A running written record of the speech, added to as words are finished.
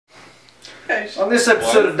On this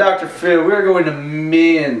episode of Dr. Phil, we are going to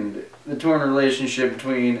mend the torn relationship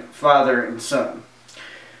between father and son.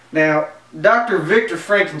 Now, Dr. Victor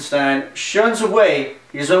Frankenstein shuns away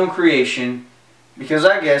his own creation because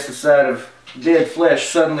I guess the sight of dead flesh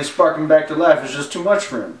suddenly sparking back to life is just too much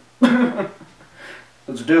for him.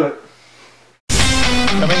 Let's do it.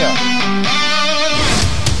 Coming up.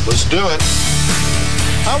 Let's do it.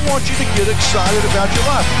 I want you to get excited about your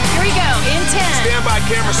life. Here we go, in 10. Stand by,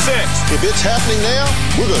 camera 6. If it's happening now,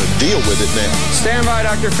 we're going to deal with it now. Stand by,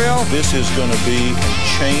 Dr. Phil. This is going to be a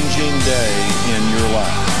changing day in your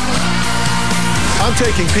life. I'm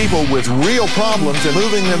taking people with real problems and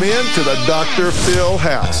moving them into the Dr. Phil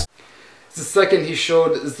house. The second he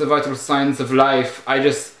showed the vital signs of life, I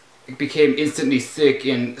just became instantly sick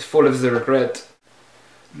and full of the regret.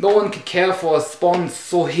 No one could care for a spawn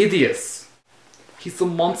so hideous. He's a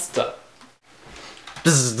monster.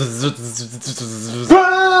 It's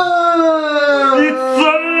alive!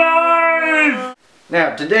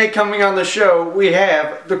 Now, today coming on the show, we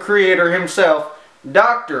have the creator himself,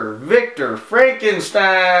 Dr. Victor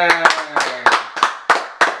Frankenstein.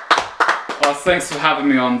 Well, thanks for having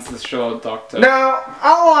me on the show, Doctor. Now,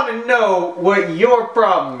 I want to know what your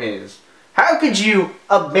problem is. How could you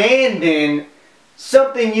abandon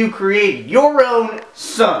something you created? Your own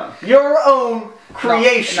son. Your own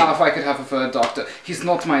creation. Now, if I could have a third doctor. He's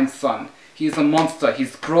not my son. He's a monster.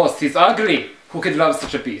 He's gross. He's ugly. Who could love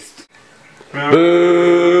such a beast? Boo!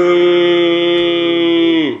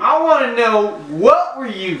 I want to know, what were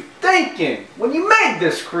you thinking when you made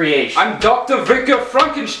this creation? I'm Dr. Victor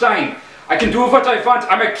Frankenstein. I can do what I want.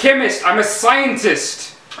 I'm a chemist. I'm a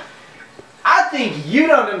scientist. I think you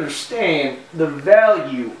don't understand the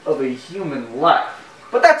value of a human life.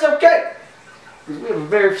 But that's okay, because we have a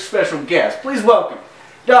very special guest. Please welcome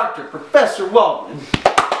Dr. Professor Waldman.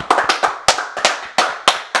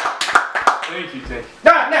 Thank you, thank you.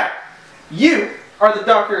 Now, you are the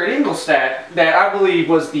doctor at Ingolstadt that I believe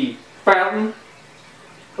was the fountain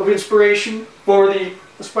of inspiration for the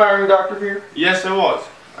aspiring doctor here. Yes, it was.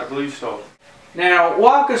 I believe so. Now,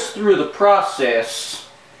 walk us through the process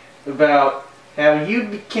about how you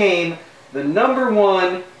became the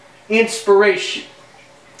 #1 inspiration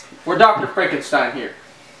for Dr. Frankenstein here.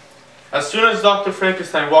 As soon as Dr.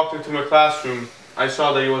 Frankenstein walked into my classroom, I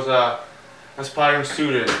saw that he was an aspiring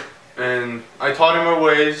student. And I taught him my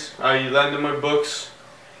ways, I lent him my books,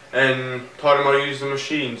 and taught him how to use the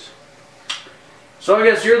machines. So I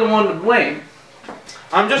guess you're the one to blame.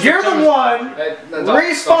 You're the one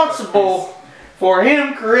responsible for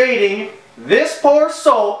him creating this poor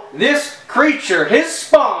soul, this creature, his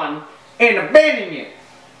spawn, and abandoning it.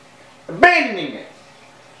 Abandoning it.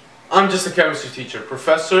 I'm just a chemistry teacher,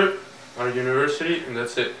 professor at a university, and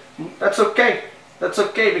that's it. That's okay. That's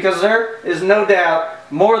okay, because there is no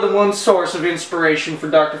doubt more than one source of inspiration for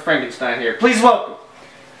Dr. Frankenstein here. Please welcome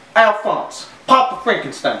Alphonse, Papa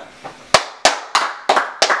Frankenstein.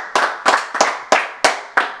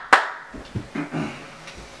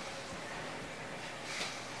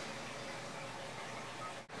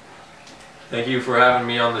 Thank you for having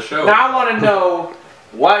me on the show. Now I want to know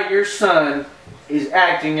why your son is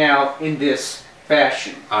acting out in this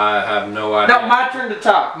fashion. I have no idea. Now, my turn to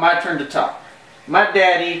talk. My turn to talk. My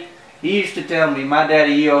daddy, he used to tell me,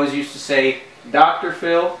 he always used to say, Dr.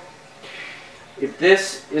 Phil, if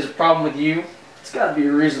this is a problem with you, it's got to be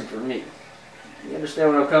a reason for me. You understand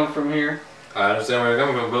where I'm coming from here? I understand where you're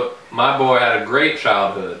coming from, but my boy had a great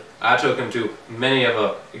childhood. I took him to many of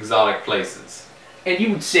the exotic places. And you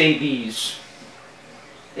would say these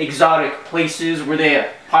exotic places, were they a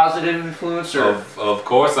positive influence? Or Of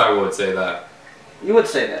course I would say that. You would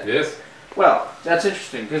say that? Yes. Well, that's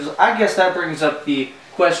interesting, because I guess that brings up the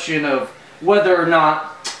question of whether or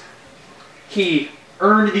not he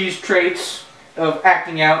earned these traits of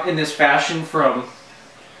acting out in this fashion from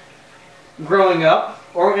growing up,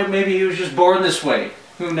 or maybe he was just born this way.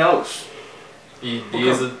 Who knows?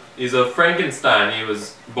 He's a Frankenstein. He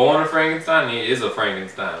was born a Frankenstein, and he is a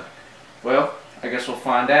Frankenstein. Well, I guess we'll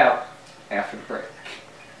find out after the break.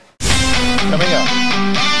 Coming up.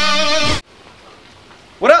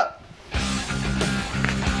 What up?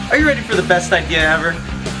 Are you ready for the best idea ever?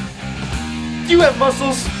 Do you have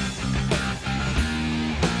muscles?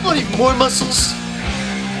 Want even more muscles?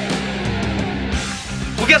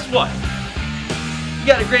 Well, guess what? We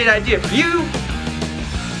got a great idea for you.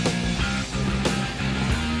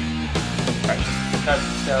 Alright, just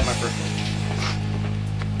stay out of my birthday.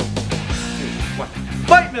 2, 1.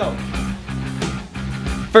 Bite milk!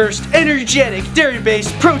 First energetic,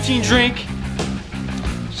 dairy-based protein drink.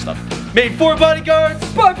 Stop. Made 4 bodyguards.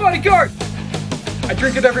 5 bodyguard! I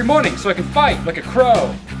drink it every morning so I can fight like a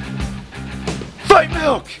crow. Fight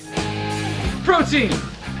milk! Protein.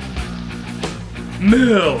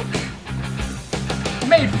 Milk.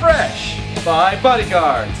 Made fresh. By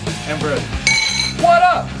bodyguards and brothers. What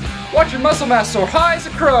up? Watch your muscle mass soar high as a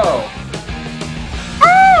crow.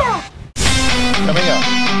 Coming up.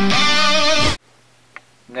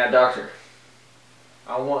 Now, Doctor,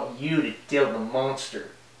 I want you to tell the monster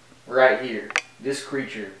right here, this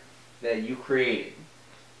creature that you created,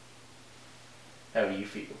 how do you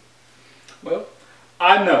feel? Well,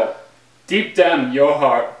 I know, deep down in your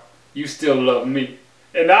heart, you still love me.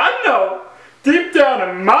 And I know, deep down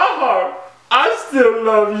in my heart, I still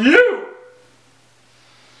love you.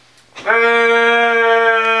 I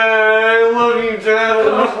love you, Dad.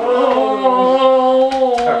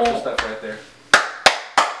 Doctor, stop right there.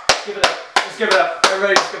 Give it up. Just give it up.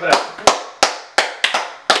 Everybody just give it up.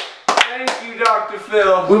 Thank you, Dr.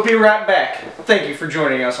 Phil. We'll be right back. Thank you for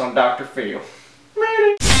joining us on Dr. Phil.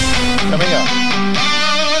 Coming up.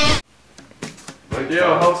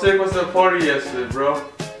 Yo, how sick was the party yesterday, bro? It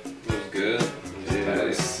was good. That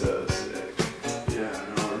is so sick. Yeah,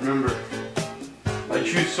 I know, remember. I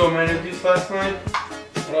chewed so many of these last night.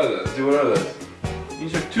 What are those? Dude, what are those?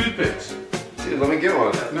 These are toothpicks. Dude, let me get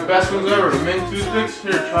one. The best ones ever, the mint toothpicks.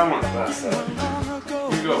 Here, try one.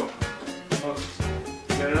 Here you go.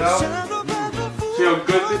 Get it out. See how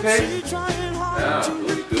good they taste? Yeah, it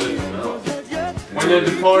feels good. It smells. When you have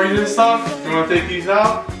the calories and stuff, you want to take these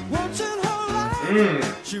out? Mmm.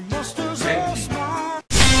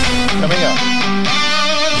 Coming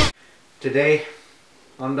up. Today,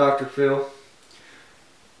 on Dr. Phil,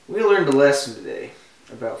 we learned a lesson today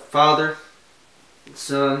about father and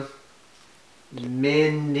son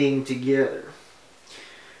mending together.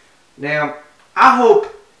 Now, I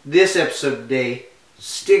hope this episode today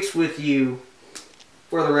sticks with you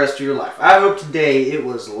for the rest of your life. I hope today it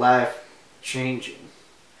was life-changing.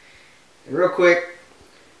 And real quick,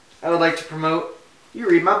 I would like to promote you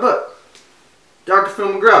read my book, Dr.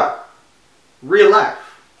 Phil McGraw, Real Life.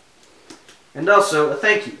 And also a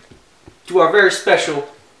thank you to our very special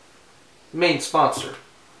main sponsor,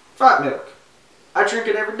 Fight Milk. I drink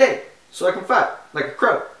it every day so I can fight like a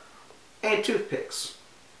crow. And toothpicks.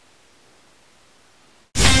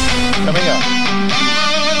 Coming up.